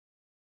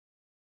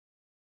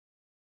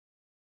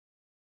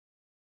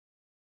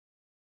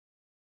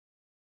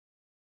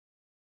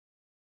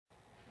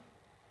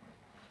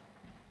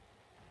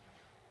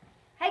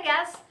Hey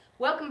guys,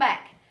 welcome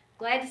back.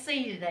 Glad to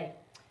see you today.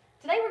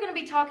 Today we're going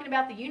to be talking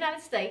about the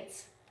United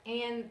States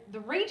and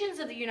the regions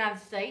of the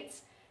United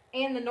States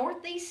and the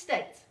Northeast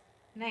states.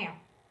 Now,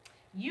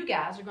 you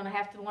guys are going to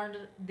have to learn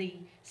the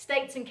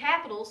states and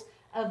capitals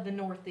of the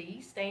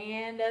Northeast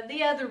and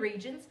the other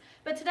regions.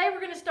 But today we're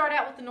going to start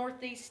out with the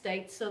Northeast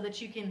states so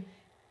that you can,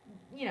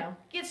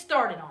 get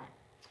started on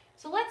it.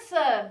 So let's,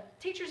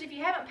 teachers, if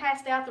you haven't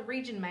passed out the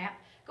region map,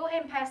 go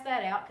ahead and pass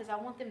that out because I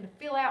want them to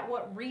fill out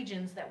what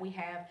regions that we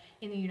have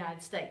in the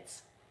United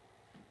States.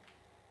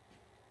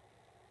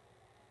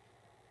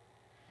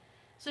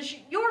 So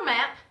your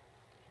map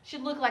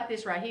should look like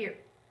this right here,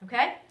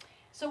 okay?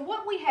 So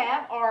what we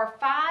have are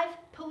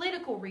 5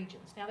 political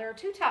regions. Now there are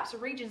 2 types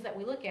of regions that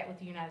we look at with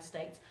the United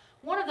States.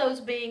 One of those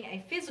being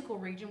a physical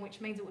region,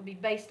 which means it would be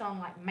based on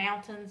like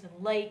mountains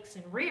and lakes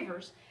and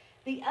rivers.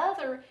 The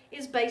other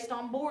is based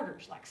on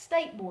borders, like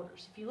state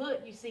borders. If you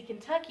look, you see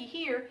Kentucky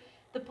here.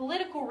 The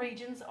political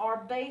regions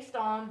are based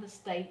on the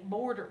state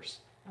borders,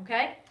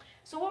 okay?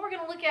 So what we're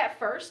going to look at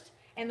first,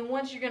 and the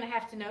ones you're going to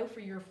have to know for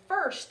your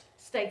first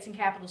States and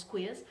Capitals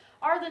quiz,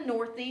 are the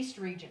Northeast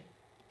region.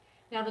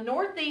 Now the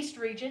Northeast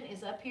region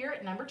is up here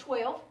at number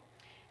 12,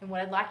 and what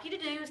I'd like you to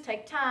do is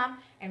take time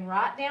and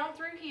write down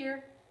through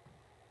here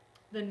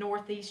the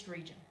Northeast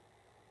region.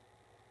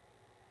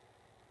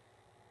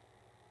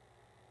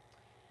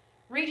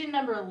 Region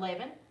number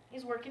 11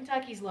 is where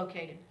Kentucky is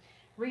located.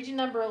 Region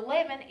number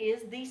 11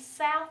 is the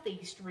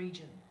Southeast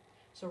region.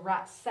 So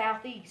write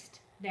Southeast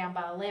down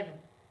by 11.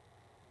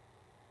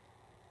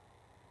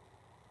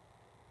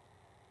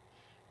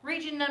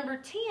 Region number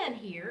 10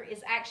 here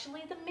is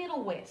actually the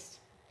Middle West.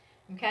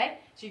 Okay,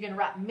 so you're going to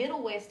write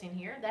Middle West in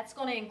here. That's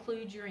going to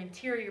include your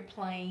interior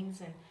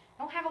plains, and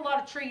don't have a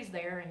lot of trees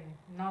there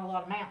and not a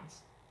lot of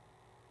mountains.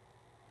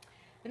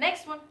 The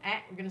next one,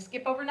 we're going to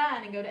skip over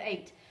 9 and go to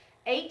 8.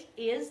 8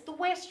 is the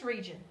West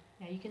region.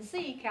 Now you can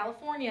see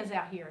California is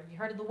out here. Have you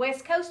heard of the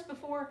West Coast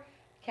before?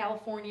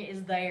 California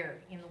is there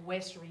in the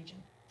West region.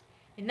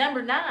 In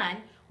number 9,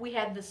 we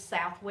have the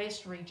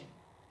Southwest region,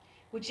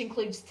 which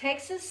includes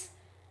Texas,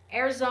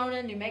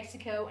 Arizona, New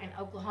Mexico, and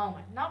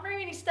Oklahoma. Not very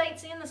many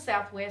states in the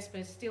Southwest,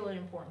 but it's still an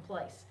important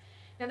place.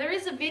 Now there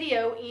is a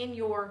video in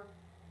your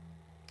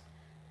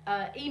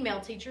email,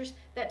 teachers,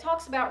 that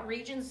talks about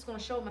regions. It's going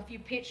to show them a few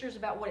pictures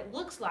about what it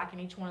looks like in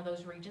each one of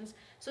those regions.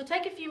 So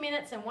take a few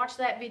minutes and watch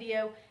that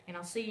video, and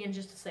I'll see you in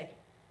just a second.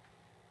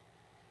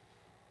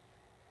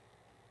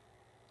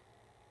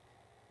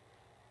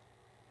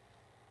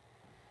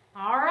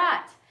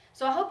 Alright,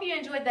 so I hope you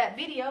enjoyed that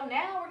video.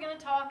 Now we're going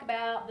to talk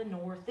about the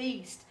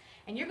Northeast.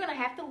 And you're going to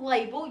have to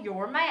label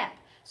your map.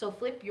 So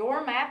flip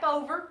your map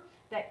over.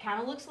 That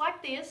kind of looks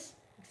like this,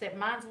 except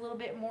mine's a little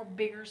bit more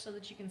bigger so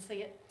that you can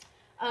see it.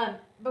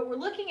 But we're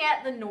looking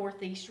at the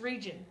Northeast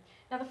region.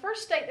 Now the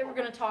first state that we're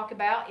going to talk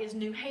about is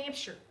New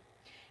Hampshire.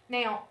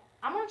 Now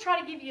I'm going to try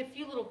to give you a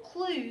few little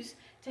clues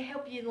to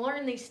help you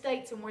learn these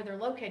states and where they're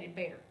located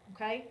better,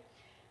 okay?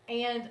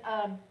 And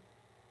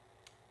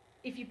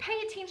if you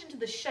pay attention to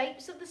the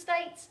shapes of the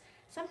states,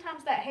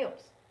 sometimes that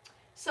helps.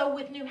 So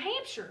with New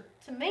Hampshire,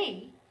 to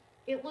me,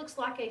 it looks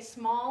like a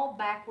small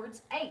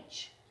backwards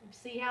H.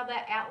 See how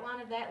that outline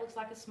of that looks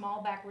like a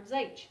small backwards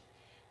H.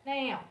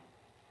 Now,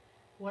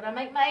 what I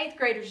make my 8th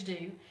graders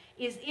do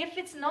is if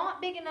it's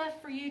not big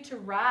enough for you to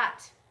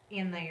write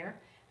in there,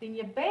 then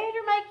you better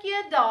make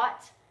you a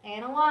dot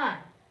and a line.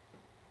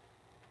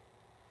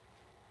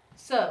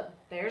 So,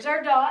 there's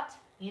our dot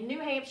in New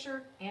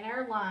Hampshire and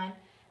our line.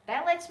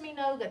 That lets me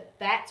know that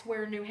that's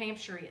where New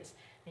Hampshire is.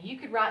 Now, you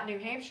could write New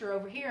Hampshire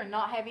over here and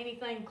not have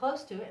anything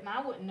close to it, and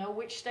I wouldn't know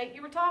which state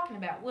you were talking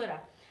about, would I?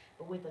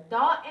 But with a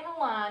dot and a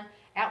line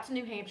out to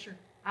New Hampshire,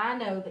 I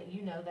know that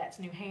you know that's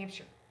New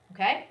Hampshire,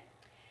 okay?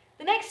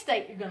 The next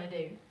state you're going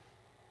to do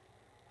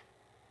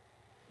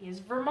is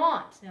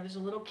Vermont. Now, there's a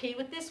little key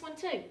with this one,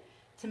 too.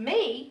 To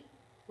me,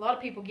 a lot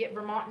of people get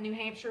Vermont and New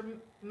Hampshire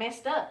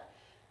messed up.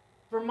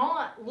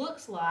 Vermont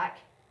looks like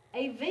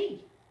a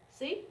V,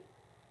 see?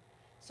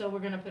 So we're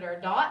going to put our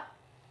dot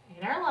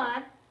and our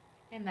line,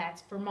 and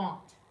that's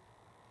Vermont.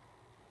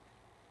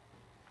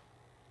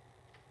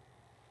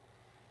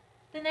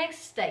 The next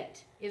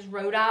state is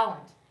Rhode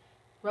Island.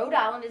 Rhode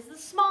Island is the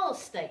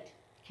smallest state.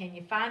 Can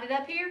you find it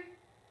up here?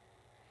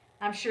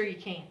 I'm sure you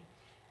can.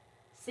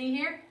 See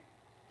here?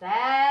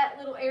 That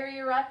little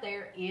area right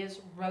there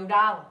is Rhode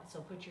Island. So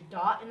put your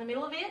dot in the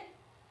middle of it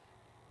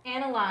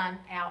and a line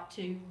out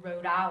to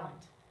Rhode Island.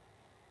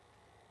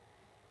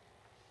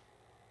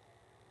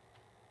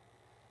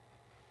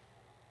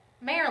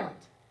 Maryland.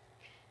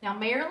 Now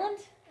Maryland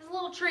is a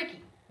little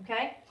tricky,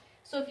 okay?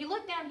 So if you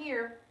look down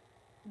here,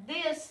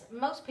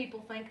 most people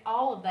think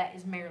all of that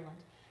is Maryland.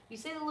 You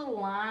see the little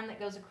line that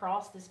goes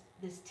across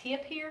this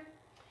tip here?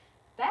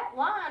 That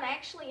line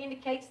actually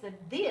indicates that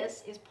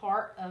this is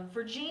part of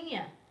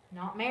Virginia,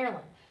 not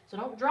Maryland. So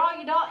don't draw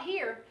your dot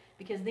here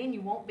because then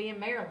you won't be in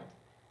Maryland.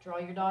 Draw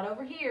your dot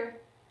over here,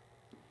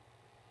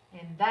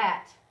 and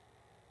that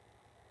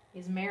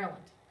is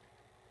Maryland.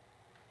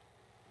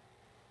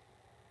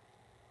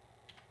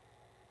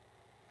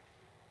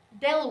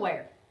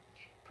 Delaware.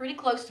 pretty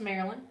close to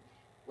Maryland.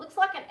 Looks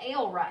like an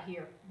L right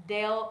here.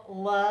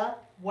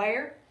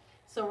 Delaware.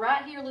 So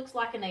right here looks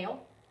like an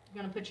L.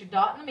 You're going to put your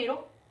dot in the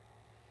middle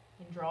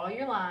and draw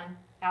your line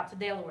out to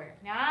Delaware.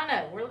 Now I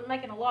know we're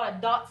making a lot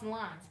of dots and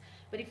lines,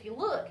 but if you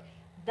look,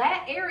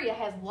 that area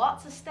has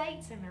lots of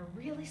states and they're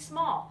really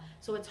small,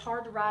 so it's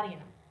hard to write in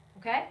them,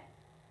 okay?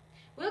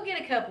 We'll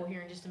get a couple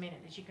here in just a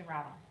minute that you can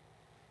write on.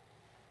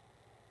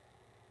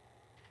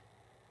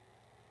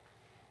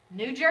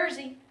 New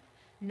Jersey,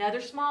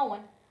 another small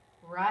one,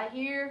 right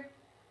here.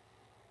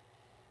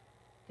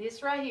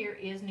 This right here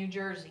is New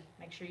Jersey.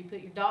 Make sure you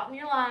put your dot in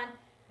your line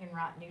and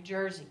write New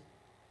Jersey.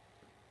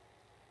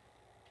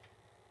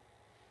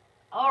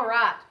 All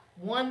right,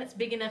 one that's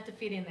big enough to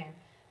fit in there.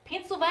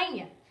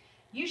 Pennsylvania.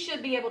 You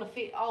should be able to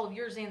fit all of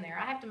yours in there.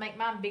 I have to make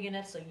mine big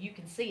enough so you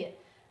can see it.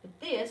 But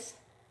this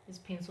is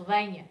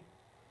Pennsylvania.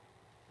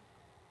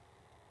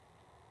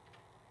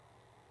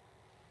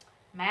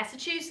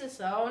 Massachusetts.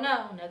 Oh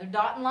no, another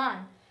dot and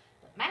line.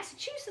 But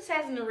Massachusetts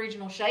has an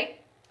original shape.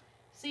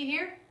 See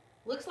here?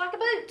 Looks like a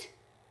boot.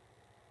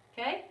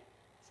 Okay?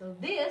 So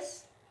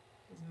this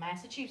is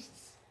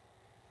Massachusetts.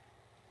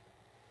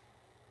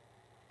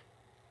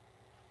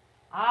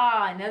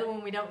 Another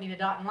one we don't need a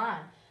dot and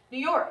line. New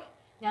York.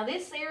 Now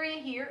this area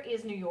here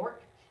is New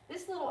York.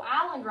 This little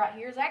island right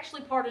here is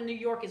actually part of New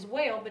York as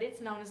well, but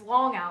it's known as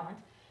Long Island.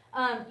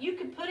 You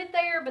could put it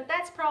there, but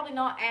that's probably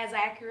not as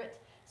accurate.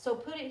 So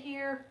put it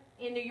here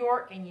in New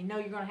York and you know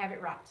you're going to have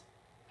it right.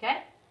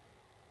 Okay?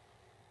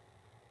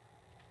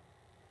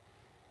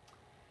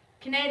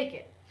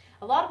 Connecticut.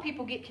 A lot of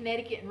people get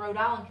Connecticut and Rhode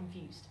Island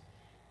confused.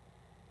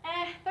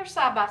 They're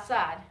side by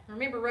side.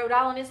 Remember, Rhode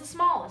Island is the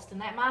smallest, and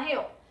that might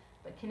help.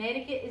 But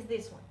Connecticut is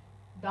this one.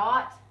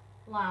 Dot,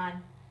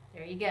 line.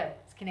 There you go.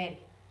 It's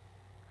Connecticut.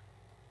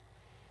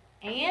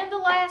 And the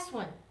last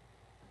one.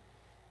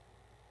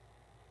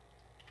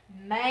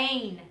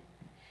 Maine.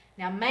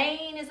 Now,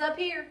 Maine is up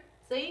here.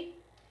 See?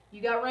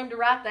 You got room to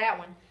write that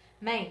one.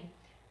 Maine.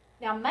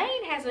 Now,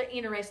 Maine has an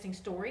interesting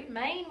story.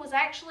 Maine was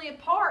actually a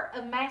part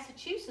of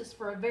Massachusetts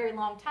for a very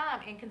long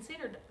time and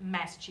considered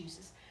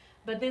Massachusetts.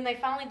 But then they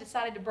finally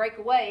decided to break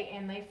away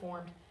and they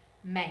formed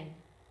Maine.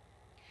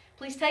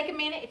 Please take a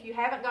minute if you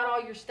haven't got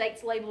all your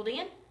states labeled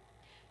in.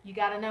 You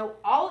got to know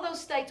all of those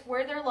states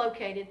where they're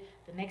located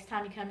the next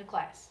time you come to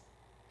class.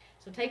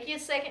 So take you a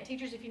second,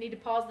 teachers. If you need to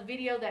pause the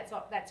video, that's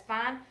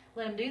fine.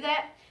 Let them do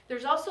that.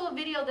 There's also a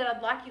video that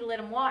I'd like you to let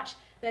them watch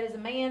that is a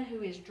man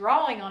who is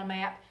drawing on a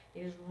map.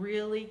 It is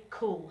really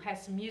cool.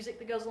 Has some music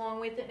that goes along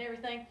with it and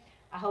everything.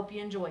 I hope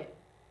you enjoy it.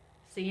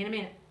 See you in a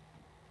minute.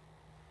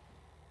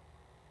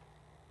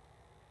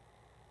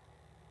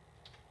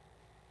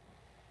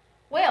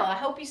 Well, I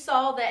hope you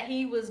saw that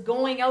he was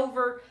going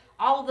over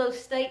all of those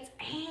states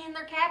and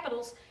their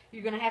capitals.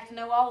 You're going to have to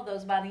know all of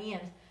those by the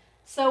end.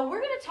 So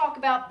we're going to talk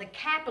about the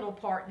capital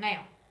part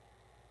now.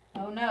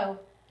 Oh no,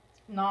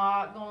 it's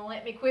not going to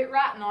let me quit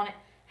writing on it.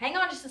 Hang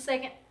on just a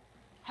second.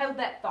 Hold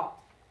that thought.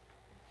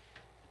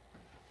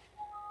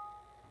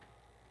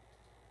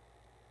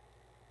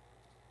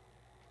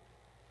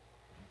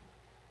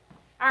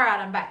 All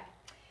right, I'm back.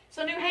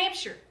 So New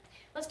Hampshire.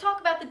 Let's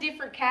talk about the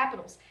different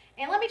capitals.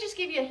 And let me just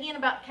give you a hint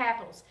about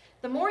capitals.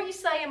 The more you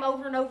say them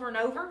over and over and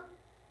over,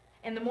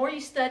 and the more you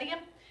study them,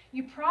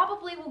 you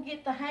probably will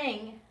get the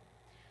hang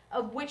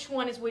of which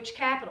one is which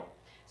capital.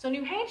 So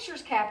New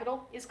Hampshire's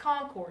capital is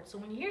Concord. So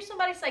when you hear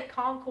somebody say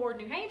Concord,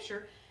 New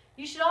Hampshire,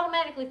 you should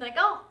automatically think,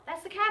 oh,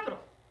 that's the capital.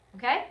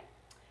 Okay?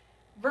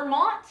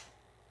 Vermont,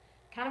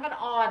 kind of an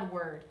odd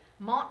word.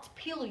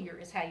 Montpelier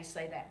is how you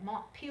say that.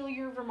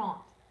 Montpelier, Vermont.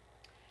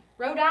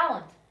 Rhode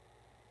Island.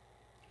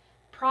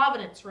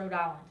 Providence, Rhode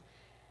Island.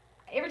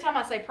 Every time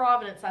I say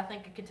Providence, I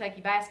think of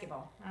Kentucky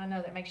basketball. I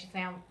know that makes you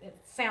it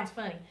sounds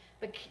funny.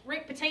 But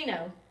Rick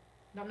Pitino,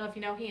 don't know if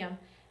you know him.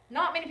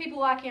 Not many people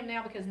like him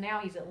now because now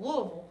he's at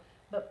Louisville.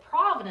 But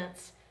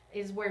Providence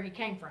is where he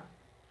came from.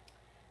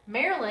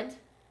 Maryland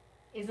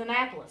is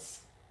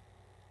Annapolis.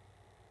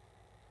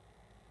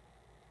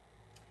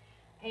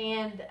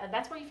 And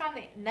that's where you find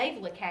the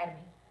Naval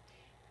Academy.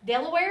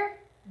 Delaware,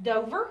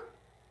 Dover.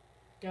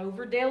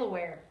 Dover,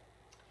 Delaware.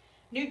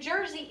 New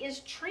Jersey is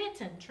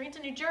Trenton,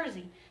 Trenton, New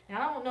Jersey.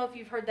 Now, I don't know if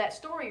you've heard that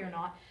story or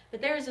not,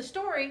 but there is a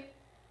story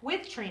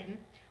with Trenton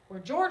where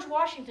George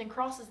Washington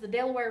crosses the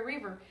Delaware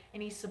River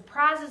and he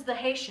surprises the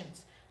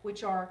Hessians,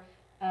 which are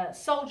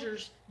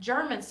soldiers,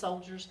 German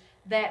soldiers,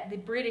 that the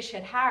British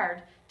had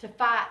hired to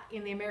fight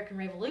in the American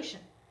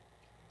Revolution.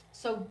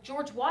 So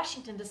George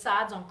Washington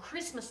decides on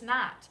Christmas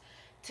night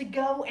to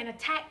go and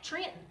attack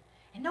Trenton.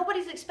 And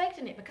nobody's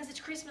expecting it because it's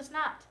Christmas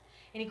night.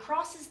 And he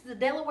crosses the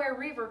Delaware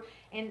River,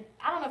 and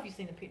I don't know if you've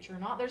seen the picture or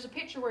not. There's a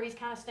picture where he's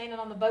kind of standing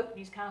on the boat, and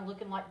he's kind of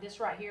looking like this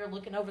right here,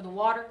 looking over the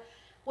water.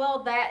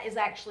 Well, that is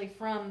actually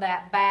from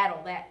that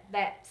battle.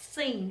 That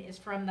scene is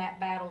from that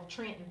Battle of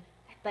Trenton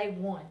that they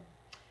won.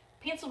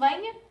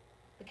 Pennsylvania,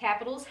 the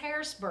capital is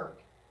Harrisburg.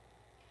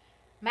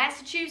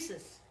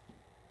 Massachusetts,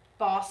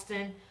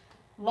 Boston.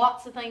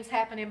 Lots of things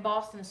happen in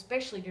Boston,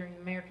 especially during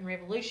the American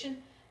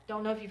Revolution.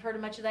 Don't know if you've heard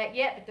of much of that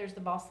yet, but there's the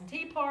Boston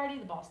Tea Party,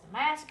 the Boston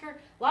Massacre,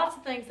 lots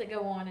of things that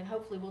go on, and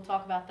hopefully we'll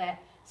talk about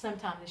that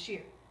sometime this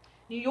year.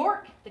 New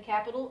York, the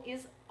capital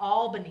is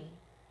Albany.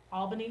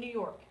 Albany, New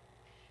York.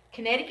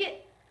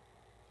 Connecticut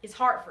is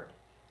Hartford.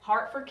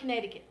 Hartford,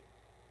 Connecticut.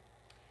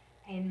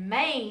 And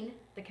Maine,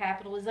 the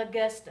capital is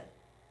Augusta.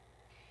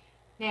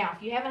 Now,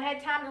 if you haven't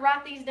had time to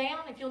write these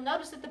down, if you'll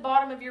notice at the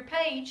bottom of your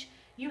page,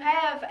 you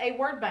have a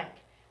word bank,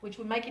 which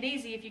would make it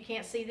easy if you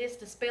can't see this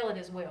to spell it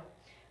as well.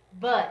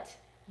 But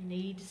you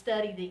need to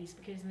study these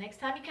because the next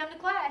time you come to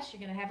class,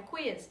 you're going to have a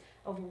quiz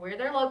over where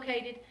they're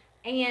located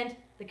and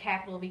the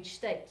capital of each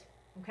state.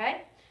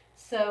 Okay?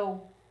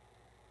 So,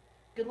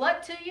 good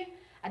luck to you.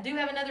 I do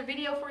have another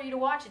video for you to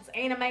watch. It's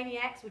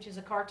Animaniacs, which is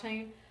a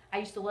cartoon. I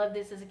used to love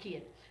this as a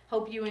kid.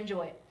 Hope you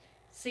enjoy it.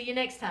 See you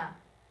next time.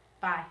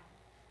 Bye.